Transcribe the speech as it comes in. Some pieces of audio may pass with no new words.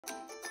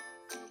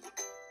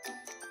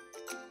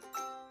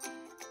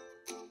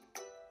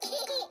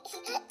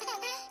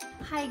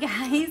Hi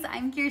guys,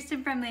 I'm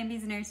Kirsten from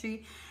Lamby's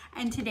Nursery,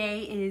 and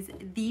today is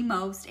the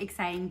most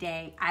exciting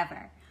day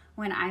ever.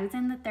 When I was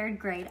in the 3rd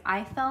grade,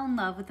 I fell in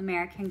love with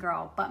American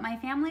Girl, but my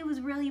family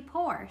was really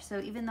poor, so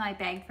even though I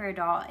begged for a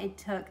doll, it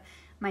took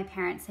my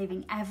parents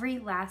saving every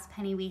last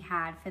penny we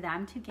had for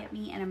them to get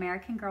me an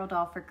American Girl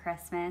doll for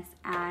Christmas.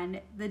 And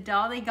the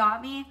doll they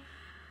got me,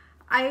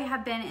 I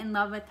have been in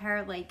love with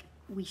her. Like,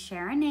 we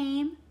share a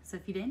name, so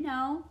if you didn't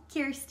know,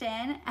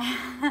 Kiersten.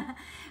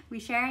 We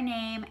share a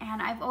name,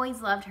 and I've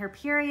always loved her,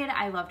 period.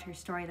 I loved her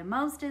story the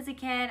most as a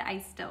kid. I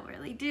still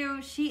really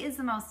do. She is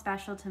the most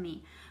special to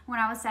me. When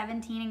I was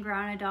 17 and grew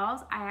out of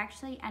dolls, I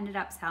actually ended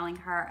up selling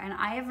her, and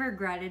I have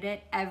regretted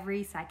it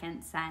every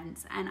second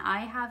since. And I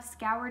have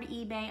scoured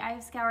eBay, I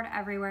have scoured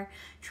everywhere,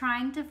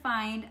 trying to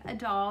find a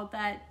doll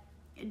that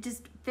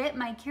just fit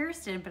my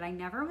Kiersten, but I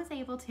never was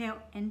able to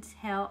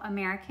until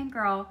American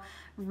Girl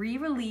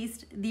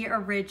re-released the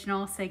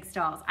original 6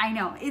 dolls. I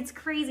know, it's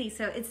crazy.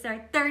 So it's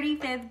their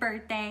 35th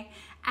birthday,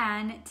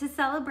 and to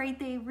celebrate,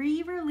 they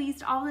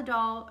re-released all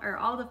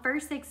the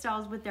first 6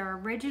 dolls with their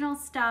original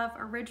stuff,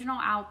 original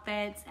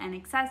outfits and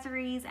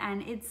accessories,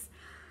 and it's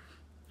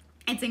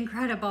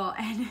incredible.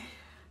 And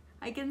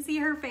I can see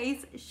her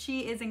face.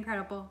 She is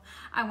incredible.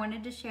 I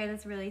wanted to share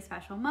this really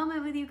special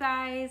moment with you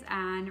guys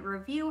and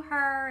review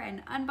her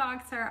and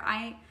unbox her.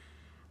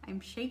 I'm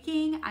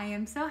shaking. I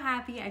am so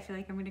happy. I feel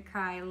like I'm gonna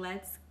cry.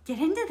 Let's get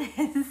into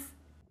this.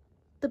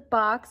 The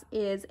box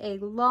is a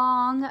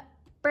long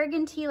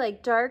burgundy,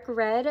 like dark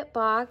red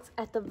box.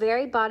 At the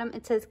very bottom,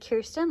 it says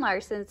Kirsten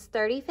Larson's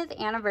 35th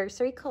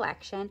anniversary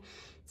collection.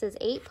 It says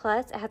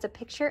 8+. It has a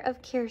picture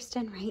of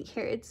Kiersten right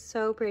here. It's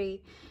so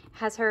pretty. It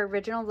has her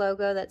original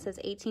logo that says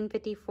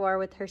 1854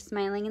 with her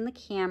smiling in the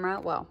camera.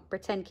 Well,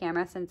 pretend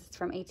camera since it's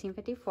from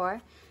 1854.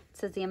 It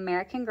says the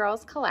American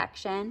Girls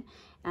collection.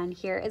 And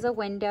here is a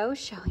window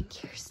showing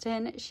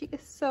Kiersten. She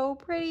is so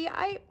pretty.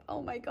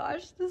 Oh my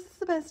gosh, this is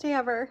the best day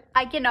ever.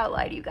 I cannot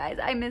lie to you guys.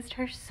 I missed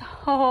her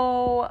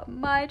so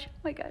much. Oh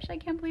my gosh, I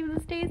can't believe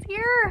this day is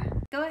here.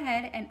 Go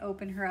ahead and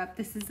open her up.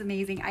 This is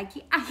amazing. I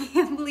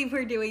can't believe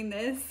we're doing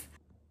this.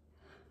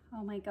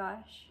 Oh my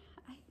gosh.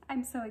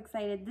 I'm so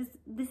excited.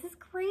 This is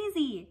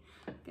crazy.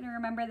 I'm gonna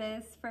remember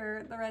this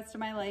for the rest of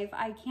my life.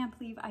 I can't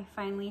believe I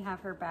finally have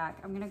her back.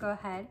 I'm gonna go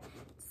ahead,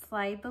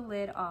 slide the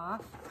lid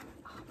off.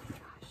 Oh my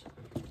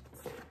gosh.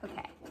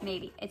 Okay,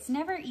 maybe. It's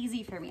never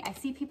easy for me. I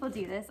see people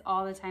do this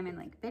all the time in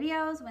like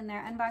videos when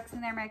they're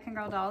unboxing their American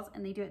Girl dolls,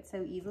 and they do it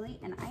so easily,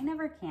 and I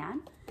never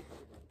can.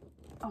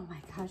 Oh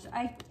my gosh,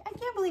 I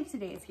can't believe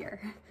today is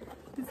here.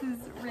 This is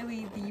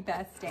really the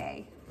best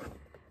day.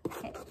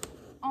 Okay,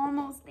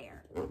 almost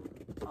there.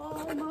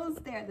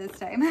 Almost there this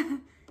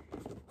time.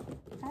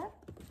 Oh,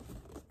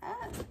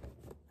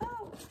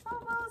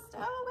 almost.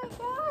 Oh my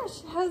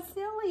gosh, how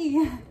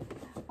silly.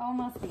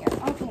 Almost there.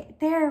 Okay,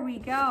 there we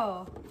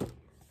go.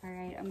 All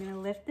right, I'm gonna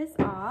lift this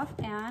off,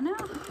 and oh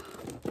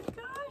my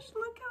gosh,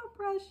 look how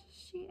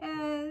precious she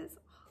is.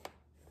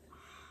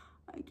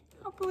 I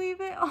cannot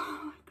believe it.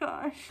 Oh my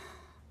gosh,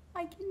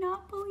 I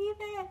cannot believe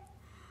it.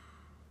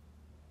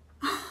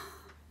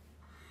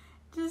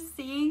 Just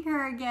seeing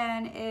her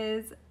again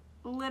is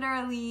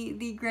literally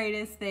the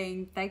greatest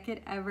thing that could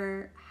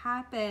ever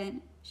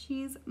happen.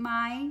 She's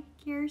my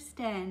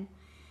Kiersten.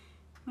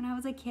 When I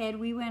was a kid,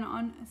 we went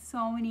on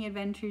so many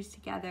adventures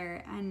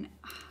together, and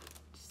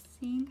just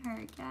seeing her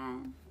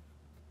again,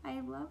 I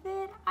love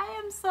it. I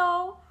am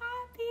so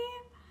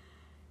happy.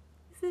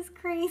 This is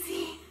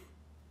crazy.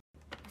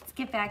 Let's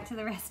get back to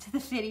the rest of the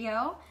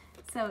video.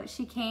 So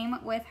she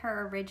came with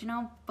her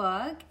original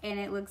book, and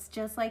it looks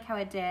just like how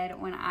it did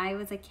when I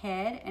was a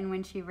kid, and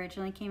when she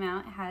originally came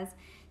out. It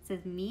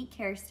says Meet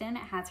Kiersten.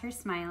 It has her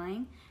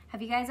smiling.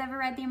 Have you guys ever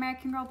read the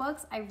American Girl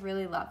books? I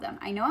really love them.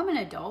 I know I'm an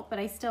adult, but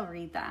I still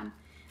read them.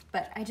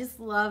 But I just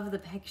love the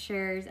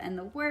pictures and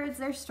the words.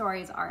 Their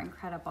stories are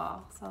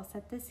incredible. So I'll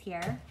set this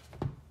here.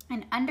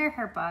 And under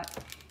her book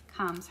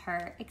comes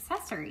her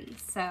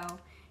accessories. So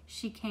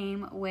she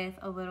came with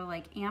a little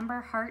like amber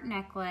heart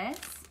necklace.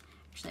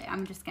 Actually,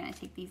 I'm just gonna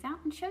take these out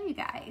and show you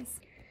guys.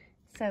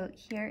 So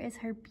here is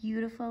her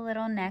beautiful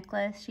little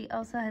necklace. She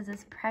also has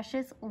this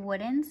precious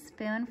wooden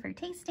spoon for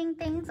tasting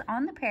things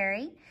on the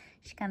prairie.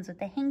 She comes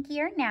with a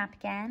hanky or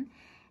napkin,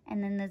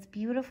 and then this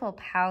beautiful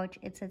pouch.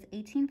 It says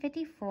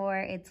 1854.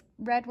 It's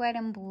red, white,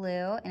 and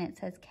blue, and it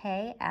says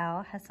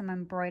KL. Has some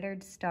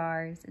embroidered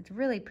stars. It's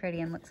really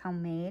pretty and looks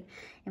homemade.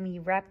 And we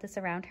wrap this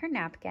around her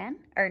napkin,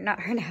 or not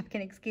her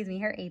napkin, excuse me,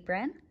 her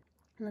apron.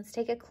 Let's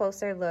take a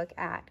closer look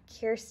at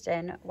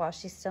Kiersten while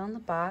she's still in the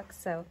box.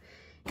 So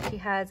she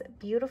has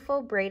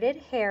beautiful braided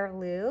hair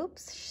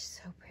loops.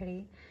 She's so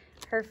pretty.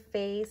 Her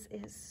face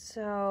is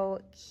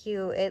so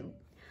cute.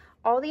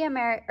 All the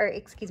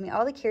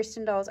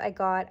Kiersten dolls I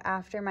got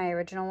after my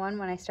original one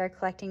when I started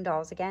collecting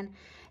dolls again.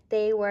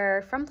 They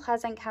were from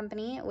Pleasant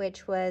Company,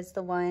 which was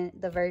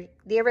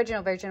the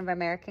original version of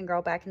American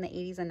Girl back in the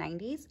 80s and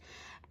 90s.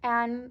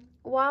 And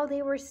while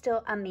they were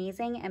still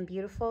amazing and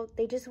beautiful,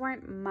 they just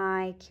weren't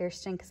my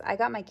Kiersten, because I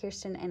got my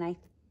Kiersten in,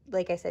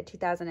 like I said,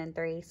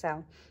 2003.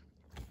 So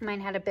mine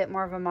had a bit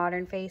more of a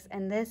modern face.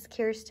 And this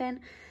Kiersten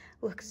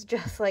looks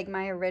just like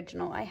my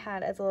original I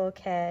had as a little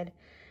kid.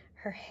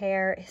 Her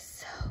hair is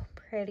so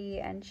pretty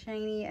and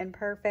shiny and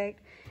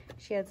perfect.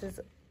 She has this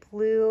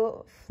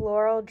blue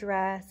floral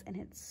dress and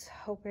it's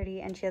so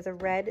pretty, and she has a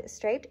red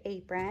striped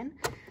apron.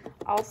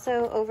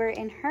 Also over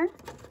in her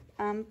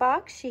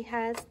box she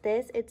has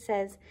this. It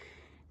says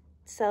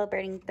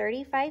celebrating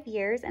 35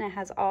 years, and it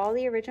has all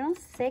the original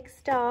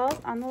 6 dolls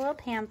on the little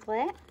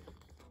pamphlet.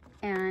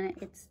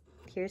 And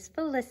here's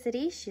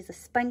Felicity. She's a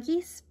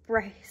spunky,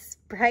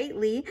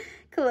 sprightly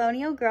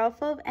colonial girl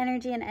full of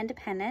energy and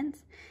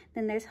independence.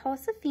 Then there's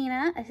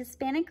Josefina, a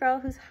Hispanic girl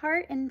whose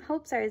heart and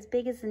hopes are as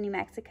big as the New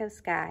Mexico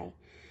sky.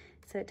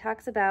 So it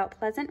talks about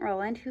Pleasant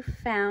Rowland, who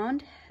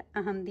found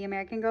the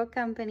American Girl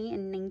Company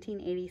in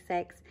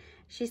 1986.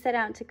 She set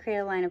out to create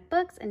a line of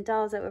books and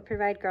dolls that would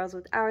provide girls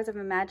with hours of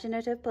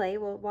imaginative play.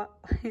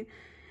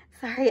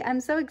 Sorry,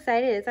 I'm so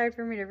excited. It's hard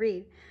for me to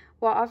read.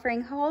 While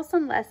offering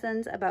wholesome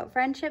lessons about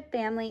friendship,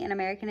 family, and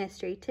American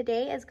history.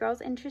 Today, as girls'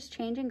 interests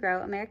change and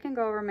grow, American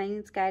Girl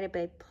remains guided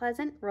by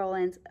Pleasant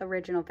Rowland's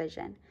original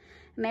vision.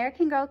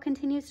 American Girl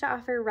continues to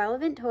offer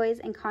relevant toys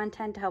and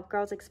content to help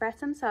girls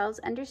express themselves,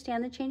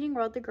 understand the changing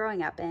world they're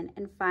growing up in,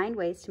 and find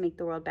ways to make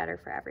the world better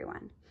for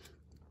everyone.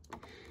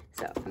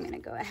 So I'm going to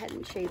go ahead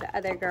and show you the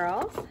other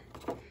girls.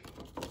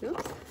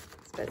 Oops,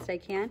 as best I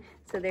can.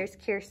 So there's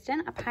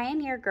Kiersten, a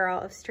pioneer girl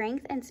of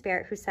strength and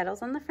spirit who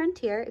settles on the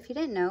frontier. If you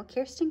didn't know,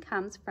 Kiersten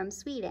comes from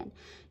Sweden.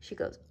 She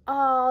goes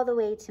all the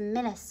way to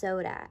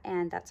Minnesota,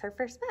 and that's her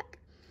first book.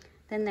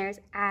 Then there's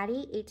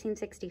Addy,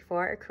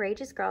 1864, a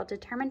courageous girl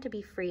determined to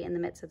be free in the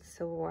midst of the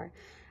Civil War.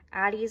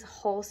 Addy's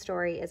whole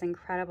story is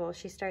incredible.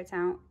 She starts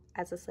out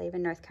as a slave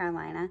in North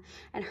Carolina,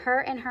 and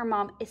her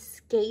mom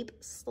escape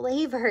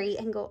slavery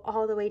and go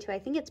all the way to, I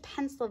think it's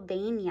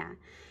Pennsylvania,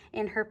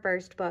 in her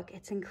first book.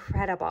 It's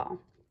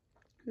incredible.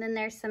 And then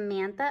there's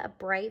Samantha, a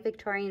bright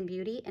Victorian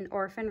beauty, an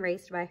orphan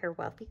raised by her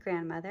wealthy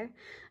grandmother.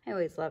 I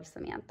always loved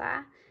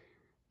Samantha.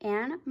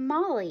 And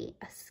Molly,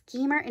 a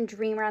schemer and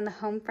dreamer on the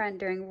home front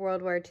during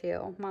World War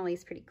II.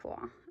 Molly's pretty cool.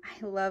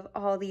 I love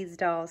all these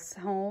dolls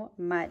so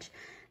much.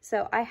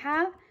 So I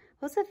have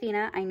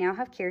Josefina, I now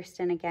have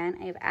Kiersten again,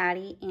 I have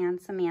Addy and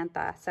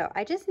Samantha. So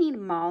I just need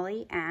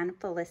Molly and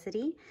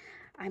Felicity.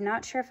 I'm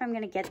not sure if I'm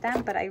going to get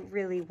them, but I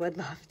really would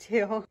love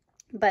to.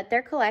 But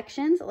their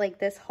collections, like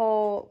this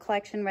whole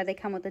collection where they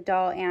come with a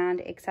doll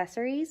and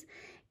accessories,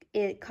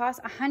 it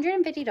costs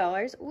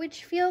 $150,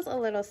 which feels a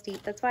little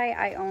steep. That's why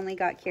I only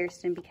got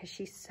Kiersten, because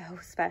she's so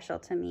special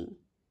to me.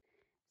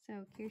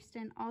 So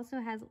Kiersten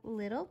also has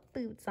little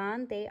boots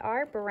on. They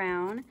are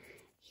brown.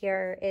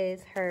 Here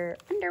is her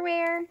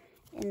underwear.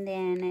 And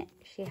then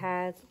she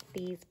has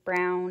these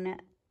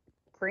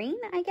green,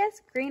 I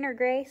guess, green or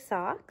gray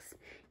socks.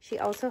 She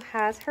also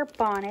has her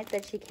bonnet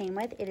that she came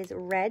with. It is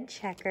red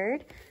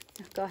checkered.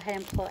 I'll go ahead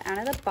and pull it out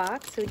of the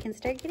box so we can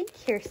start getting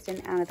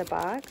Kiersten out of the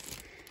box.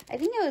 I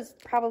think it was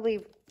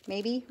probably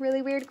maybe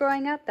really weird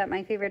growing up that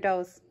my favorite doll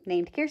was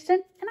named Kiersten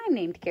and I'm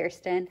named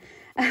Kiersten.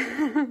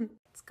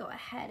 Let's go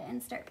ahead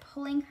and start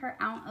pulling her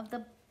out of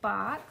the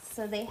box.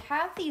 So they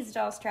have these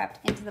dolls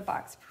strapped into the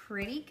box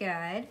pretty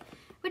good,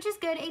 which is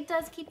good. It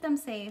does keep them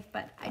safe,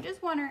 but I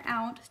just want her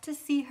out to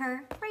see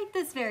her right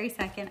this very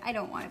second. I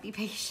don't want to be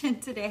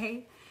patient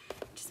today,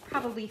 which is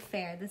probably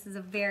fair. This is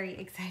a very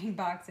exciting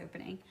box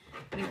opening.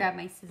 I'm gonna grab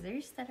my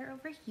scissors that are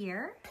over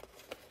here.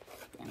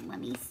 And let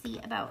me see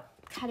about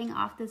cutting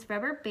off this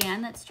rubber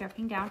band that's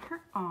strapping down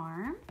her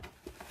arm.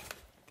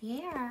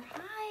 There,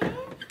 hi.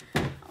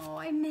 Oh,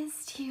 I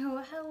missed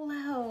you,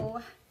 hello.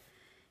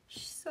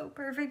 She's so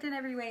perfect in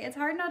every way. It's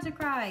hard not to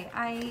cry.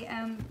 I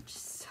am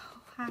just so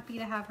happy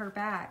to have her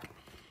back.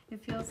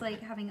 It feels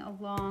like having a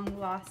long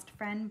lost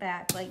friend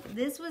back. Like,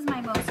 this was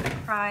my most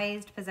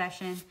prized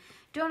possession.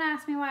 Don't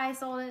ask me why I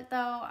sold it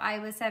though. I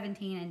was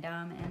 17 and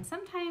dumb, and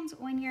sometimes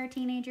when you're a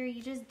teenager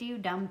you just do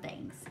dumb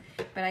things.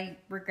 But I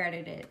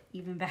regretted it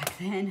even back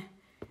then,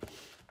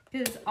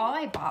 because all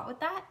I bought with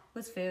that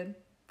was food.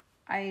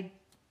 I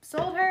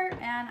sold her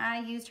and I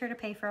used her to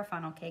pay for a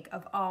funnel cake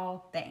of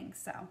all things.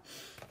 So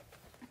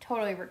I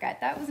totally regret.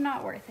 That was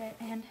not worth it.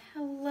 And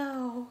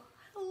hello.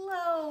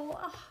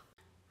 Oh,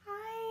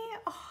 hi.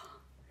 Oh,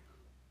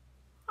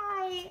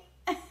 hi.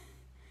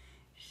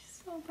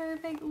 She's so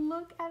perfect.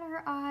 Look at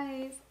her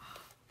eyes.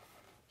 Oh,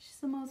 she's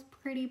the most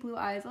pretty blue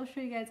eyes. I'll show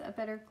you guys a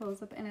better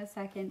close-up in a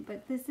second,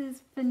 but this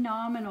is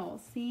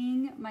phenomenal.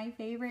 Seeing my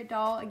favorite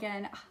doll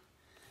again,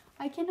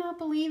 I cannot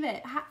believe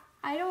it.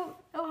 I don't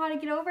know how to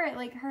get over it.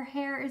 Like, her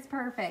hair is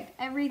perfect.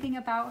 Everything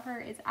about her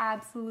is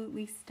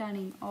absolutely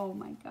stunning. Oh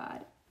my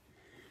God.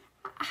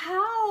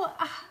 How?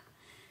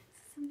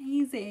 This is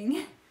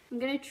amazing. I'm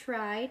gonna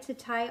try to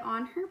tie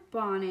on her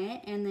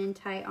bonnet and then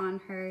tie on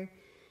her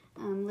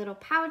little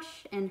pouch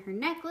and her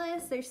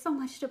necklace. There's so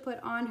much to put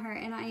on her,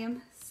 and I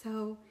am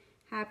so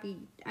happy.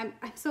 I'm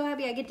so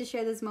happy I get to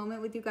share this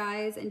moment with you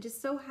guys, and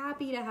just so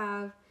happy to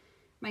have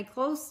my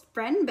close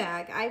friend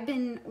back. I've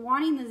been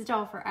wanting this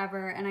doll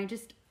forever, and I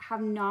just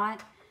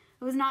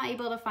was not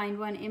able to find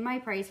one in my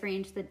price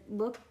range that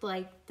looked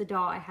like the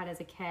doll I had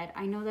as a kid.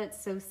 I know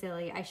that's so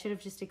silly. I should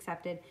have just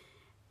accepted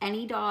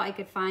any doll I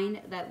could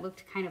find that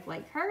looked kind of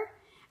like her.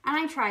 And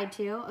I tried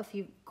to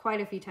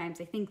quite a few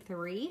times. I think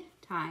 3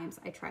 times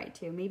I tried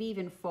to, maybe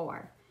even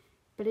 4.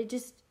 But it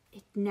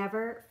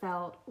never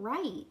felt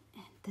right.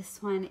 And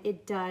this one,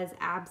 it does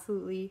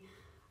absolutely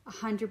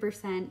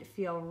 100%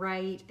 feel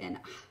right. And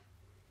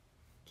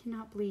I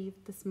cannot believe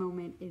this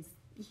moment is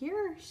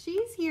here.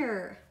 She's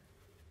here.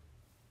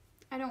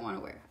 I don't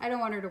want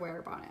her to wear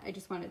a bonnet. I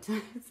just want it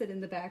to sit in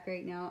the back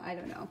right now. I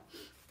don't know.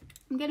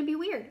 I'm gonna be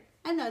weird,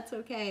 and that's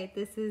okay.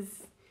 This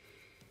is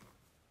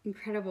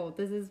incredible.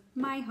 This is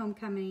my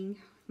homecoming,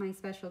 my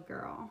special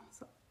girl.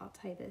 So I'll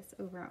tie this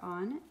over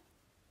on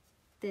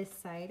this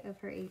side of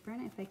her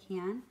apron if I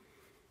can.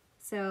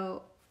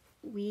 So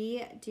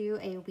we do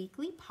a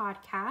weekly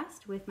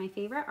podcast with my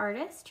favorite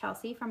artist,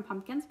 Chelsea from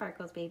Pumpkin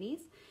Sparkles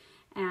Babies.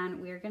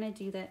 And we're gonna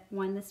do that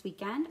one this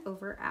weekend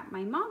over at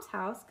my mom's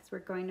house because we're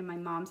going to my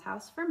mom's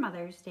house for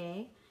Mother's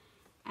Day.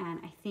 And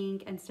I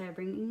think instead of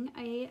bringing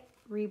a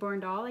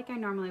reborn doll like I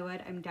normally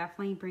would, I'm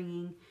definitely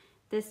bringing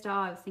this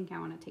doll. I was thinking I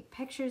want to take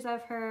pictures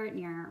of her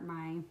near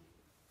my,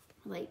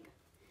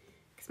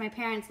 because my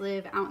parents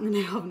live out in the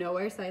middle of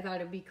nowhere, so I thought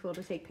it'd be cool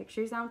to take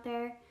pictures out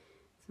there.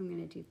 So I'm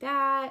gonna do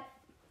that.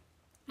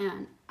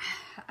 And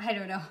I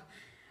don't know.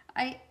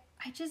 I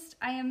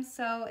am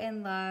so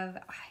in love.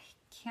 I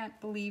can't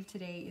believe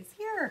today is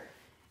here.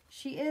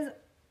 She is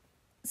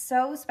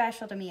so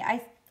special to me.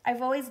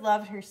 I've always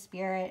loved her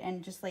spirit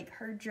and just like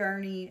her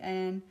journey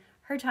and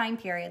her time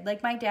period.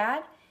 Like my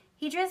dad,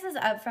 he dresses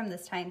up from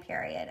this time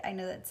period. I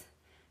know that's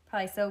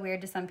probably so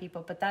weird to some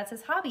people, but that's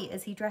his hobby,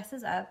 is he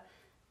dresses up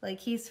like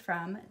he's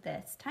from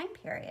this time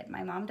period.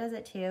 My mom does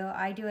it too.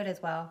 I do it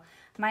as well.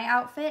 My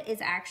outfit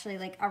is actually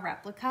like a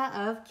replica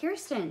of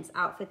Kirsten's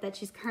outfit that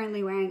she's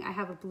currently wearing. I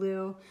have a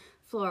blue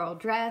floral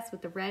dress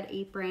with the red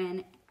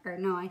apron, or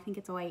no, I think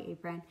it's a white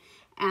apron,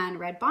 and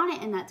red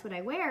bonnet, and that's what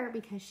I wear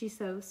because she's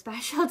so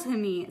special to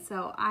me.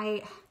 So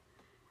I'm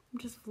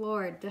just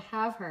floored to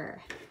have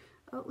her.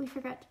 Oh, we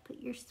forgot to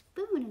put your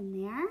spoon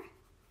in there.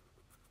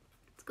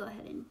 Let's go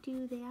ahead and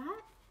do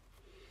that.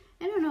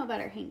 I don't know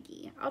about her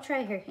hanky. I'll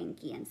try her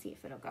hanky and see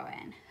if it'll go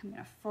in. I'm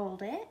gonna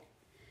fold it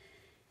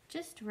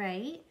just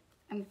right.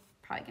 I'm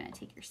probably gonna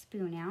take your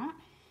spoon out.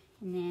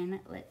 And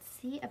then let's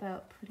see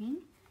about putting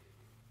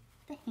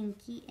the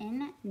hanky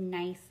in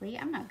nicely.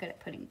 I'm not good at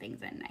putting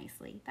things in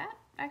nicely. That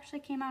actually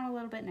came out a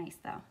little bit nice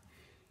though.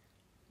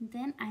 And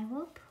then I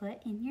will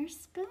put in your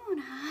spoon.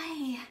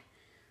 Hi,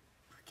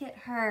 look at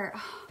her.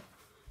 Oh,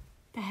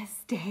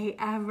 best day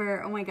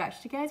ever. Oh my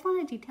gosh, do you guys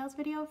want a details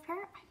video of her?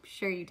 I'm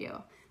sure you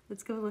do.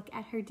 Let's go look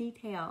at her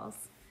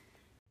details.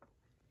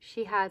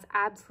 She has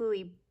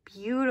absolutely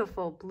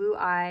beautiful blue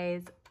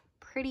eyes,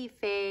 pretty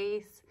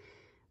face,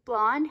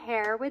 blonde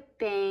hair with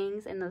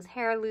bangs and those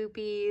hair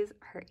loopies,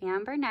 her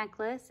amber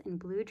necklace and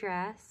blue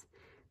dress,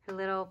 her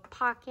little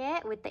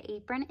pocket with the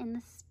apron and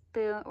the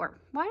spoon, or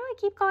why do I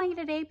keep calling it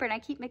an apron? I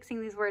keep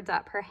mixing these words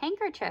up. Her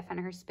handkerchief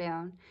and her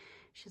spoon.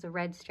 She has a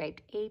red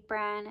striped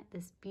apron,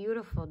 this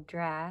beautiful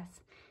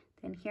dress.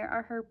 Then here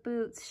are her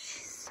boots.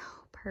 She's so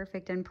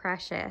perfect and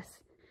precious.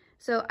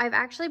 So I've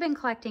actually been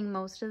collecting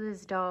most of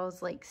this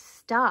doll's like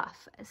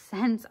stuff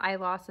since I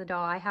lost the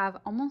doll. I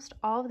have almost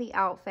all of the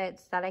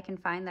outfits that I can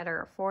find that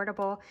are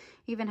affordable. I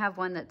even have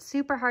one that's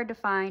super hard to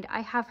find.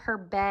 I have her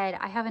bed.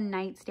 I have a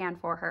nightstand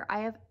for her. I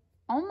have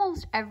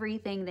almost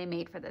everything they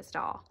made for this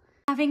doll.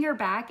 Having her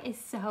back is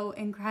so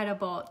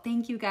incredible.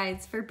 Thank you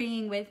guys for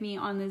being with me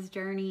on this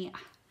journey.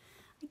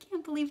 I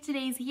can't believe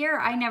today's here.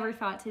 I never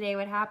thought today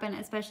would happen,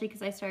 especially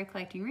because I started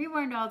collecting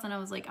reborn dolls and I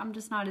was like, I'm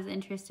just not as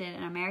interested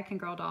in American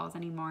Girl dolls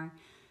anymore.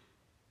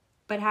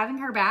 But having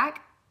her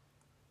back,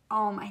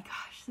 oh my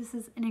gosh, this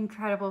is an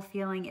incredible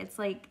feeling. It's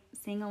like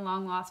seeing a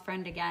long lost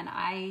friend again.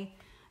 I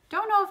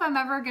don't know if I'm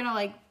ever gonna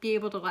like be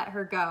able to let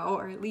her go,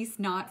 or at least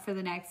not for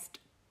the next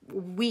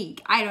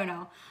week. I don't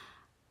know.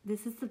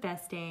 This is the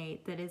best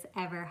day that has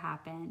ever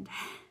happened.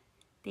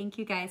 Thank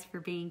you guys for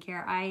being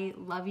here. I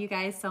love you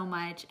guys so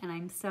much, and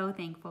I'm so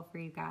thankful for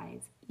you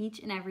guys. Each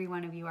and every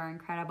one of you are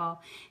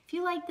incredible. If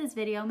you like this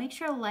video, make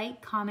sure to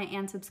like, comment,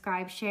 and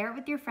subscribe. Share it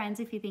with your friends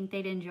if you think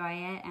they'd enjoy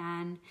it,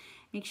 and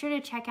make sure to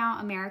check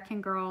out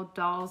American Girl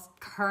Dolls'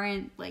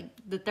 current, like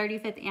the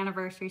 35th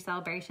anniversary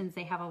celebrations.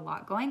 They have a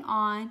lot going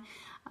on.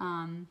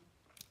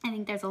 I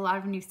think there's a lot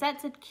of new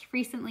sets that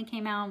recently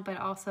came out, but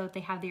also they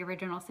have the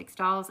original 6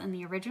 dolls, and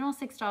the original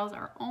 6 dolls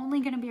are only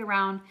going to be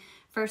around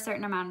for a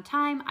certain amount of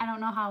time. I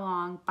don't know how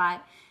long,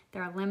 but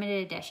they're a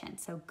limited edition.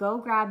 So go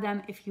grab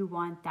them if you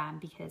want them,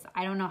 because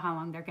I don't know how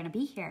long they're going to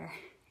be here.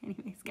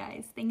 Anyways,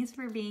 guys, thanks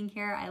for being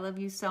here. I love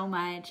you so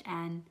much,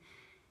 and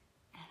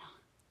I don't know.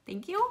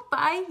 Thank you.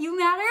 Bye. You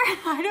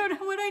matter. I don't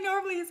know what I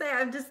normally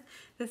say.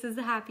 This is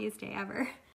the happiest day ever.